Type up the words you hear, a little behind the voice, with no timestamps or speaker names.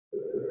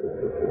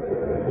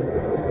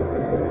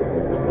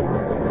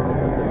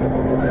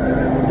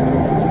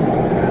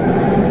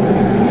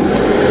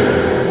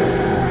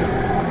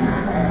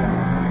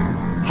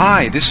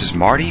Hi, this is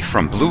Marty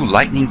from Blue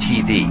Lightning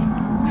TV.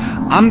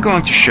 I'm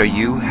going to show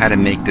you how to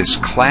make this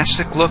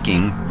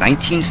classic-looking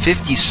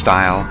 1950s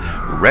style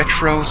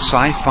retro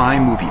sci-fi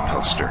movie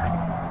poster.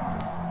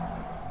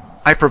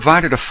 I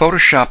provided a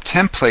Photoshop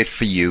template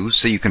for you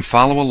so you can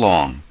follow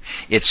along.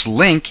 Its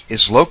link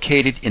is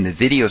located in the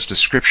video's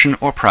description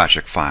or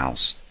project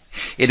files.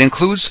 It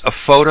includes a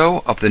photo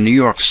of the New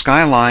York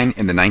skyline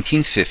in the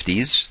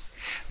 1950s,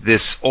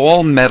 this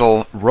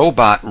all-metal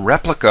robot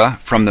replica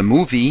from the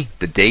movie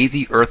The Day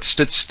the Earth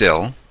Stood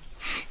Still,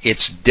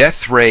 its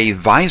death ray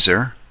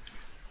visor,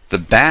 the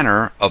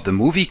banner of the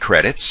movie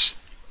credits,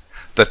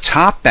 the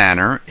top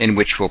banner in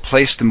which we'll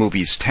place the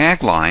movie's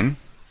tagline,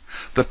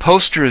 the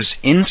poster's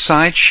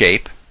inside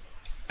shape,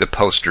 the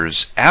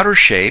poster's outer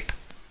shape,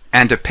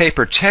 and a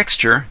paper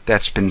texture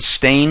that's been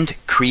stained,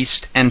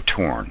 creased, and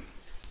torn.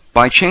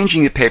 By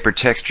changing the paper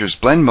texture's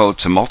blend mode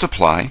to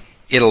multiply,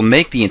 it'll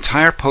make the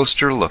entire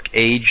poster look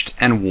aged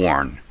and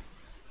worn.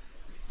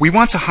 We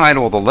want to hide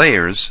all the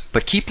layers,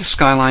 but keep the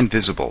skyline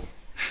visible.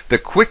 The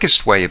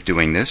quickest way of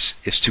doing this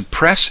is to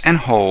press and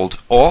hold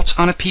Alt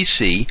on a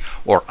PC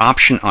or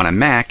Option on a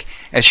Mac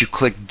as you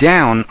click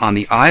down on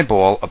the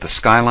eyeball of the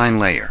skyline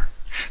layer.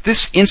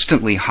 This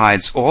instantly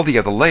hides all the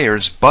other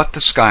layers but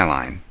the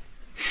skyline.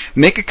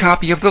 Make a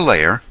copy of the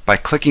layer by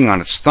clicking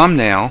on its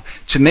thumbnail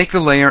to make the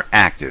layer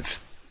active.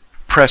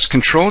 Press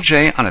Ctrl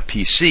J on a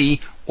PC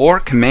or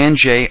Command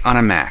J on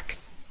a Mac.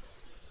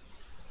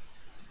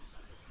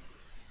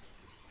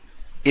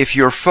 If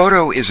your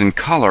photo is in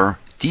color,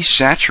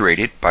 desaturate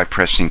it by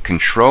pressing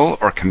Ctrl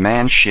or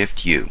Command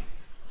Shift U.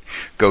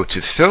 Go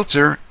to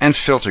Filter and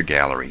Filter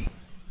Gallery.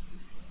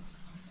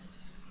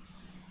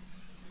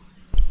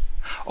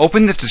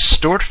 Open the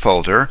Distort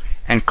folder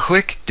and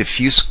click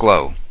Diffuse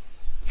Glow.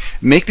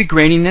 Make the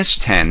graininess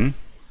 10,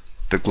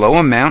 the glow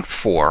amount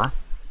 4,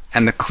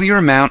 and the clear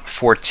amount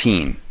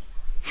 14.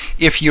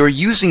 If you're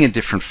using a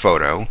different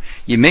photo,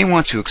 you may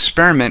want to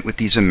experiment with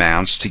these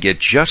amounts to get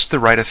just the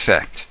right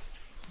effect.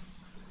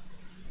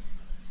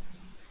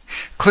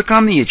 Click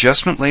on the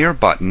Adjustment Layer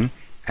button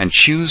and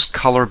choose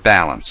Color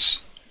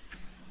Balance.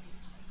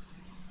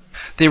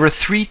 There are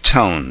 3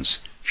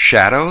 tones: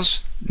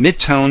 shadows,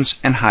 midtones,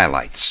 and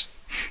highlights.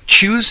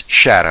 Choose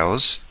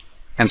Shadows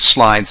and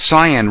slide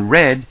cyan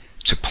red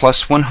to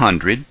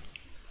 +100,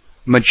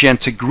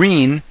 magenta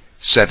green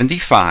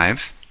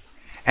 75,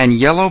 and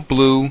yellow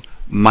blue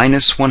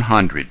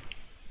 -100.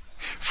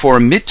 For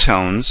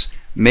midtones,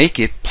 make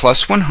it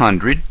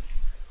 +100,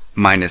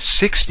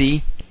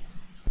 -60,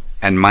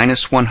 and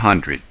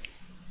 -100.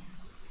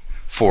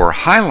 For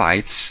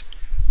highlights,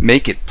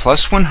 make it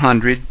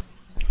 +100,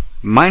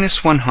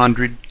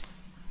 -100,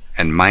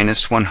 and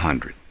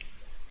 -100.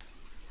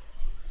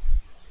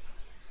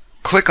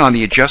 Click on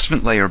the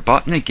Adjustment Layer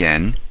button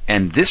again,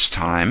 and this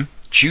time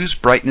choose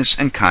Brightness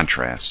and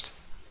Contrast.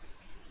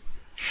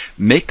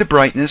 Make the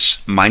brightness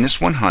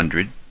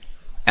 -100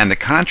 and the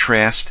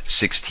contrast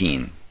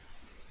 16.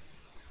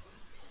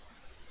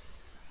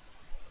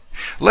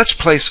 Let's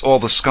place all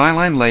the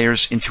skyline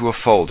layers into a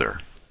folder.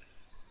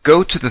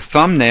 Go to the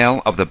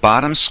thumbnail of the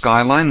bottom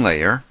skyline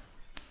layer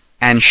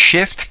and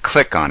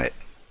Shift-click on it.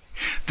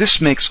 This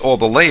makes all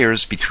the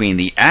layers between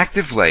the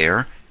active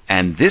layer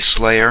and this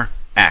layer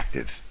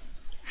active.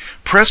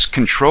 Press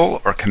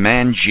Ctrl or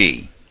Command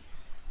G.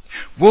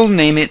 We'll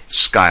name it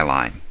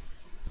Skyline.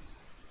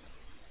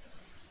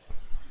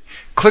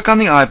 Click on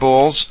the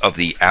eyeballs of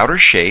the outer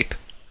shape,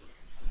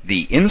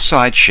 the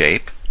inside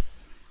shape,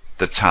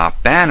 the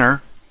top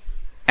banner,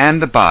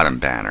 and the bottom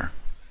banner.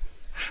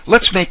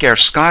 Let's make our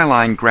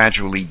skyline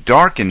gradually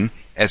darken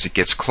as it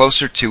gets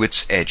closer to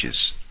its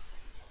edges.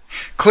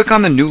 Click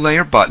on the New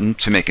Layer button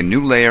to make a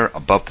new layer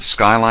above the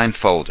skyline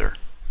folder.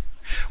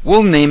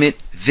 We'll name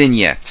it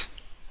Vignette.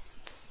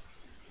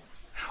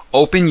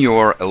 Open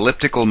your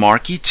elliptical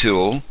marquee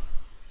tool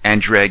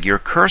and drag your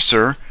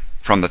cursor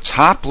from the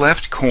top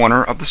left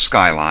corner of the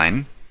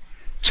skyline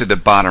to the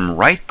bottom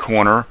right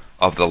corner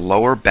of the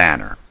lower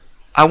banner.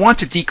 I want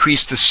to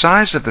decrease the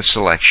size of the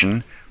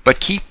selection but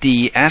keep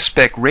the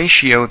aspect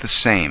ratio the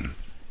same.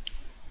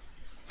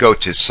 Go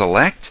to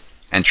Select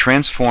and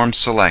Transform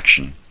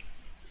Selection.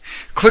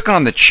 Click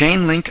on the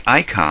chain link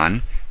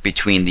icon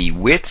between the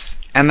width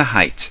and the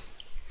height.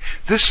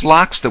 This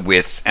locks the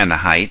width and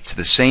the height to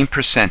the same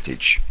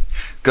percentage.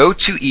 Go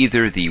to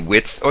either the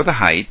width or the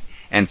height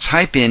and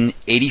type in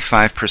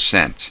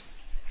 85%.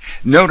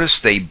 Notice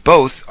they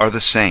both are the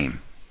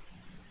same.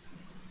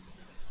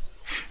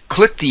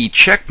 Click the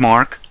check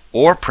mark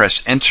or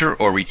press Enter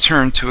or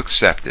Return to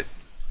accept it.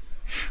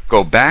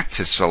 Go back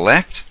to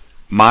Select,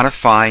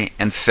 Modify,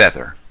 and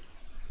Feather.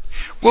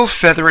 We'll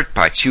feather it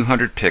by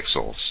 200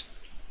 pixels.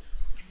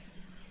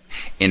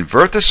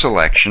 Invert the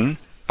selection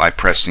by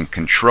pressing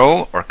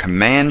Ctrl or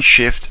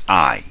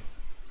Command-Shift-I.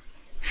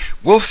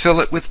 We'll fill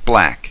it with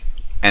black,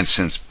 and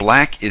since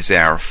black is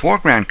our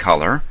foreground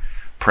color,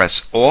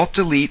 press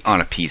Alt-Delete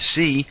on a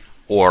PC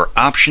or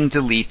Option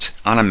Delete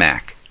on a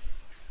Mac.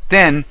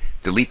 Then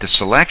delete the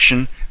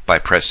selection by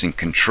pressing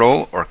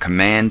Ctrl or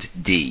Command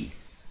D.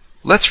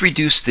 Let's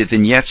reduce the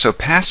vignette's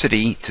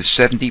opacity to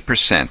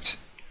 70%.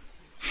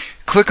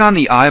 Click on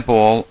the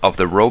eyeball of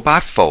the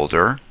robot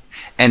folder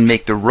and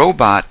make the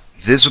robot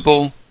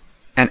visible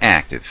and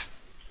active.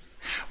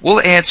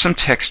 We'll add some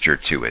texture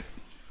to it.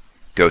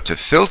 Go to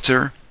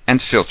Filter and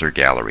Filter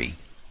Gallery.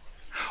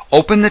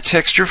 Open the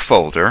texture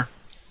folder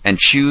and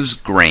choose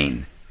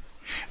Grain.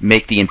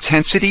 Make the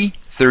intensity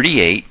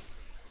 38,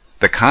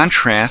 the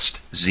contrast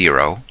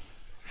 0,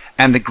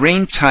 and the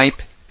grain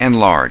type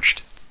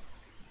enlarged.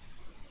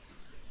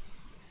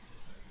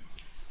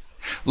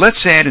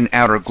 Let's add an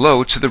outer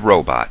glow to the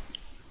robot.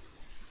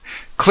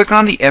 Click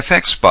on the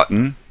FX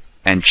button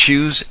and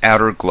choose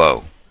Outer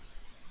Glow.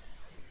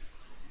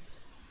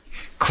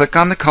 Click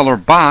on the color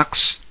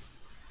box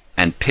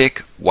and pick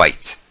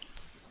White.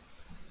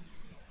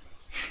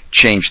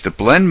 Change the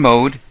blend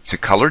mode to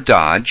Color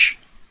Dodge,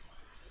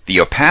 the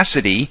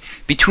opacity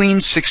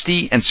between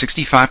 60 and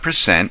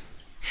 65%,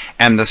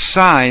 and the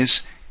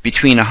size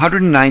between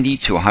 190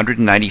 to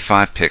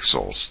 195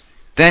 pixels.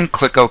 Then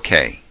click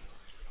OK.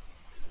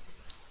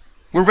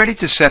 We're ready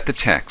to set the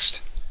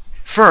text.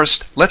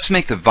 First, let's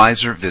make the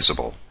visor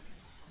visible.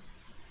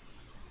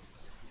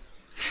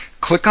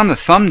 Click on the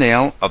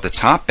thumbnail of the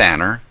top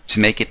banner to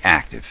make it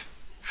active.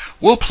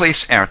 We'll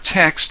place our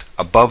text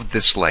above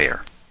this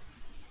layer.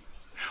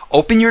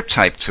 Open your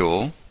Type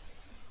tool,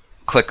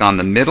 click on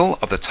the middle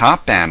of the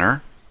top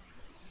banner,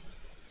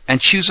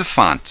 and choose a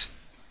font.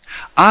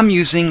 I'm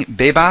using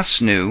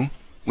Bebas New,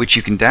 which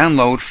you can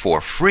download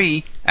for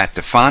free at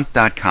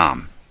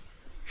dafont.com.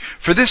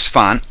 For this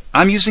font,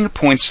 I'm using a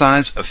point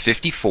size of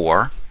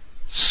 54,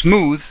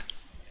 smooth,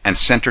 and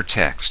center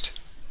text.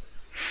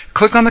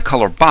 Click on the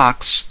color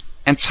box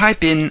and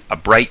type in a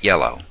bright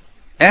yellow,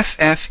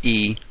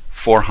 FFE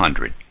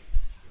 400.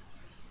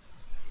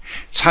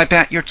 Type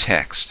out your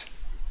text.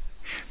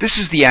 This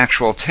is the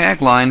actual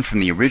tagline from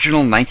the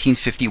original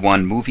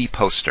 1951 movie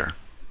poster.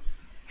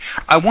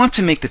 I want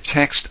to make the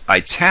text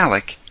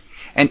italic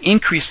and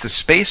increase the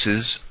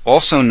spaces,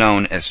 also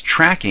known as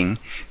tracking,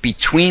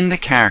 between the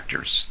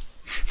characters.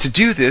 To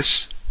do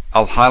this,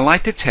 I'll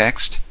highlight the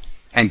text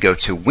and go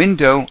to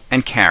Window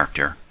and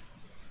Character.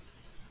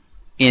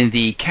 In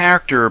the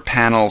Character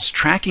panel's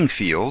tracking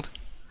field,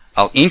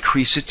 I'll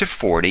increase it to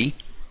 40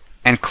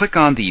 and click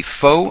on the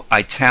faux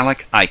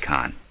italic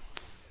icon.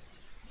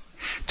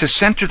 To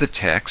center the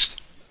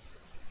text,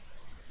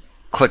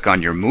 click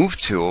on your Move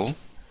tool,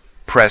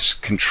 press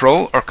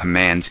Ctrl or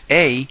Command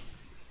A,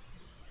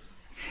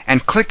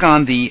 and click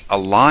on the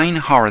Align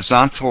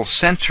Horizontal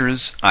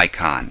Centers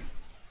icon.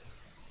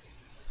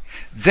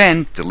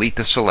 Then delete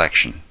the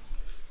selection.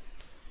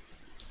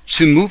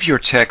 To move your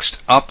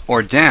text up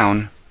or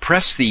down,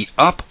 press the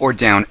up or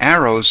down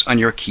arrows on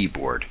your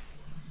keyboard.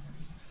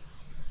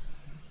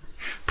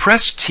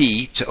 Press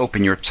T to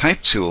open your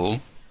Type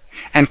tool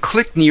and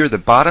click near the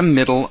bottom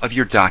middle of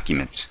your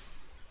document.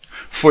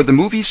 For the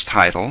movie's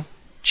title,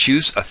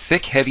 choose a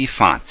thick, heavy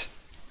font.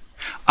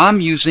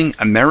 I'm using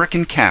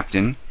American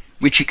Captain,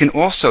 which you can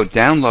also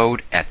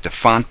download at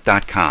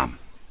dafont.com.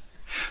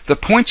 The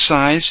point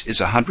size is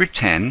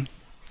 110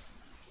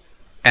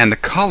 and the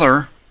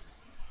color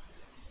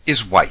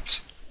is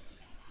white.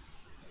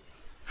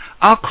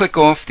 I'll click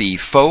off the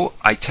faux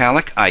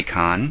italic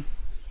icon,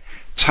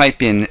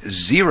 type in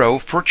 0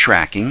 for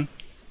tracking,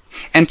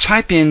 and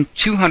type in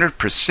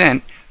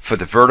 200% for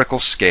the vertical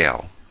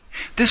scale.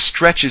 This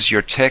stretches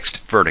your text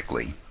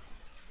vertically.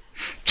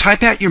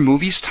 Type out your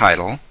movie's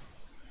title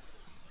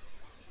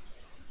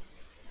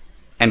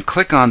and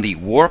click on the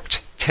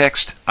warped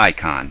text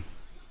icon.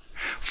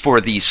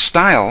 For the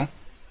style,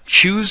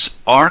 choose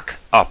Arc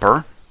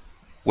Upper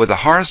with a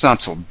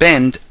horizontal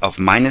bend of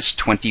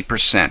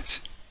 -20%.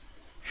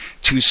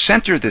 To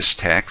center this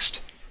text,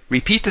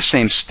 repeat the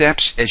same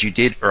steps as you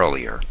did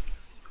earlier.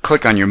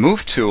 Click on your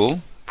Move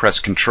tool, press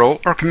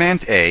Ctrl or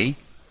Command A,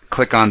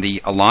 click on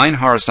the Align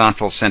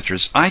Horizontal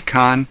Centers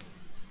icon,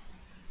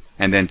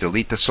 and then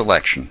delete the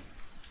selection.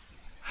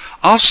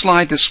 I'll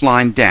slide this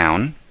line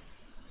down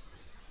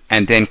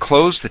and then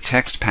close the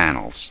text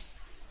panels.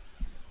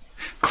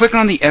 Click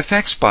on the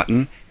FX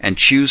button and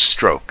choose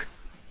Stroke.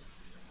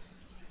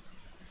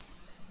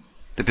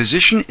 The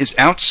position is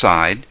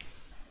outside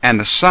and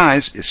the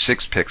size is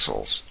 6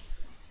 pixels.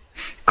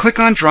 Click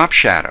on Drop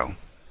Shadow.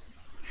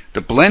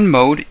 The blend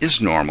mode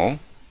is normal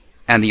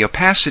and the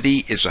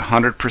opacity is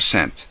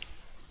 100%.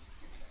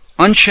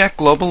 Uncheck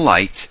Global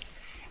Light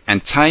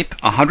and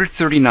type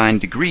 139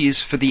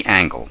 degrees for the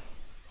angle.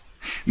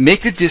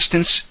 Make the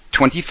distance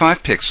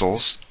 25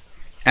 pixels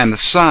and the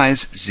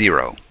size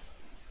 0.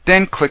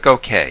 Then click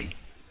OK.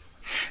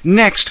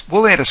 Next,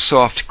 we'll add a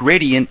soft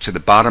gradient to the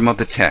bottom of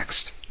the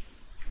text.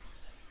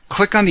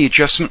 Click on the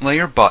Adjustment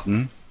Layer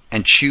button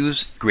and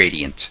choose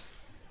Gradient.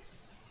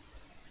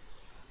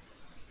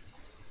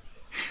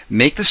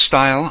 Make the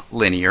style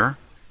linear,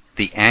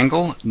 the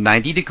angle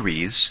 90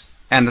 degrees,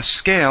 and the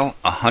scale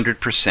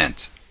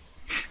 100%.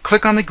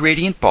 Click on the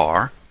gradient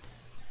bar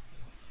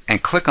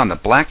and click on the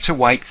black to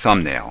white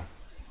thumbnail.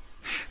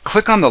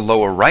 Click on the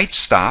lower right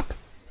stop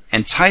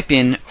and type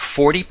in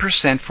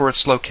 40% for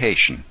its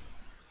location.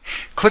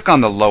 Click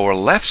on the lower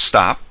left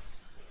stop,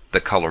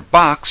 the color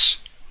box,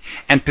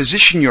 and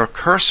position your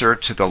cursor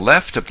to the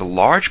left of the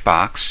large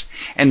box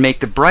and make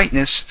the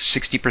brightness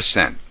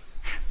 60%.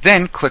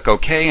 Then click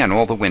OK on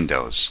all the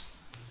windows.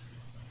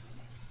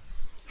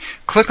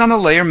 Click on the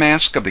layer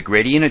mask of the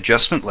gradient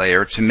adjustment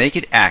layer to make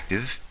it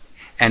active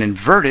and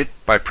invert it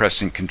by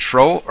pressing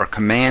Ctrl or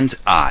Command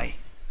I.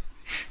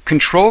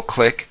 Control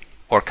click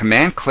or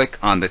Command click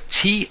on the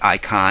T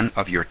icon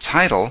of your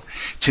title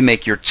to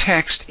make your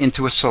text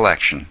into a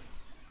selection.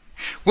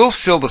 We'll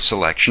fill the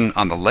selection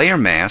on the layer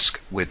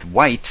mask with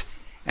white,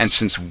 and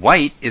since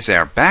white is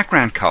our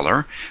background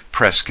color,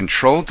 press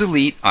Ctrl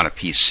Delete on a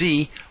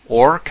PC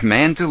or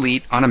Command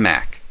Delete on a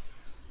Mac.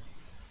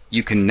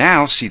 You can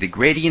now see the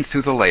gradient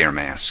through the layer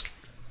mask.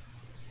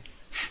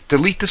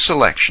 Delete the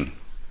selection.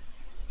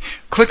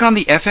 Click on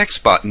the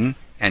FX button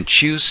and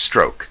choose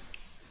Stroke.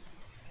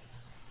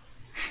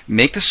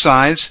 Make the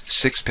size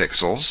 6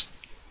 pixels,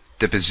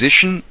 the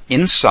position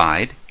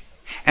inside,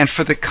 and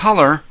for the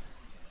color,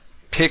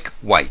 pick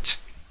white.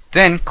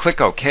 Then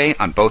click OK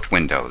on both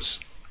windows.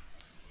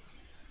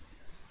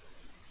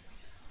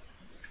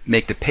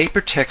 Make the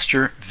paper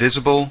texture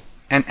visible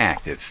and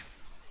active.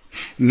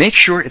 Make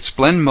sure its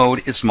blend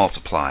mode is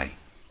multiply.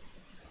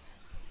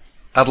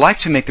 I'd like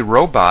to make the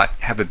robot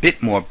have a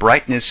bit more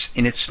brightness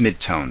in its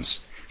midtones,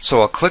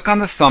 so I'll click on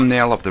the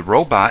thumbnail of the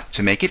robot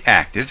to make it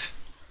active,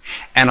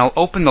 and I'll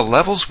open the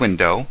Levels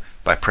window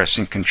by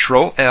pressing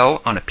Ctrl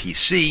L on a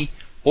PC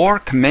or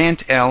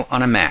Command L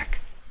on a Mac.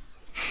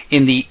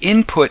 In the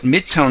Input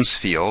Midtones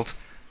field,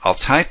 I'll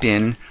type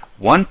in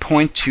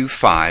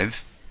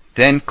 1.25,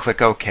 then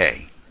click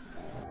OK.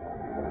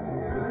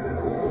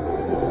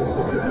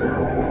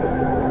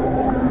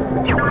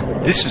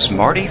 This is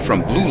Marty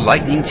from Blue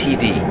Lightning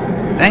TV.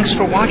 Thanks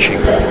for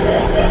watching.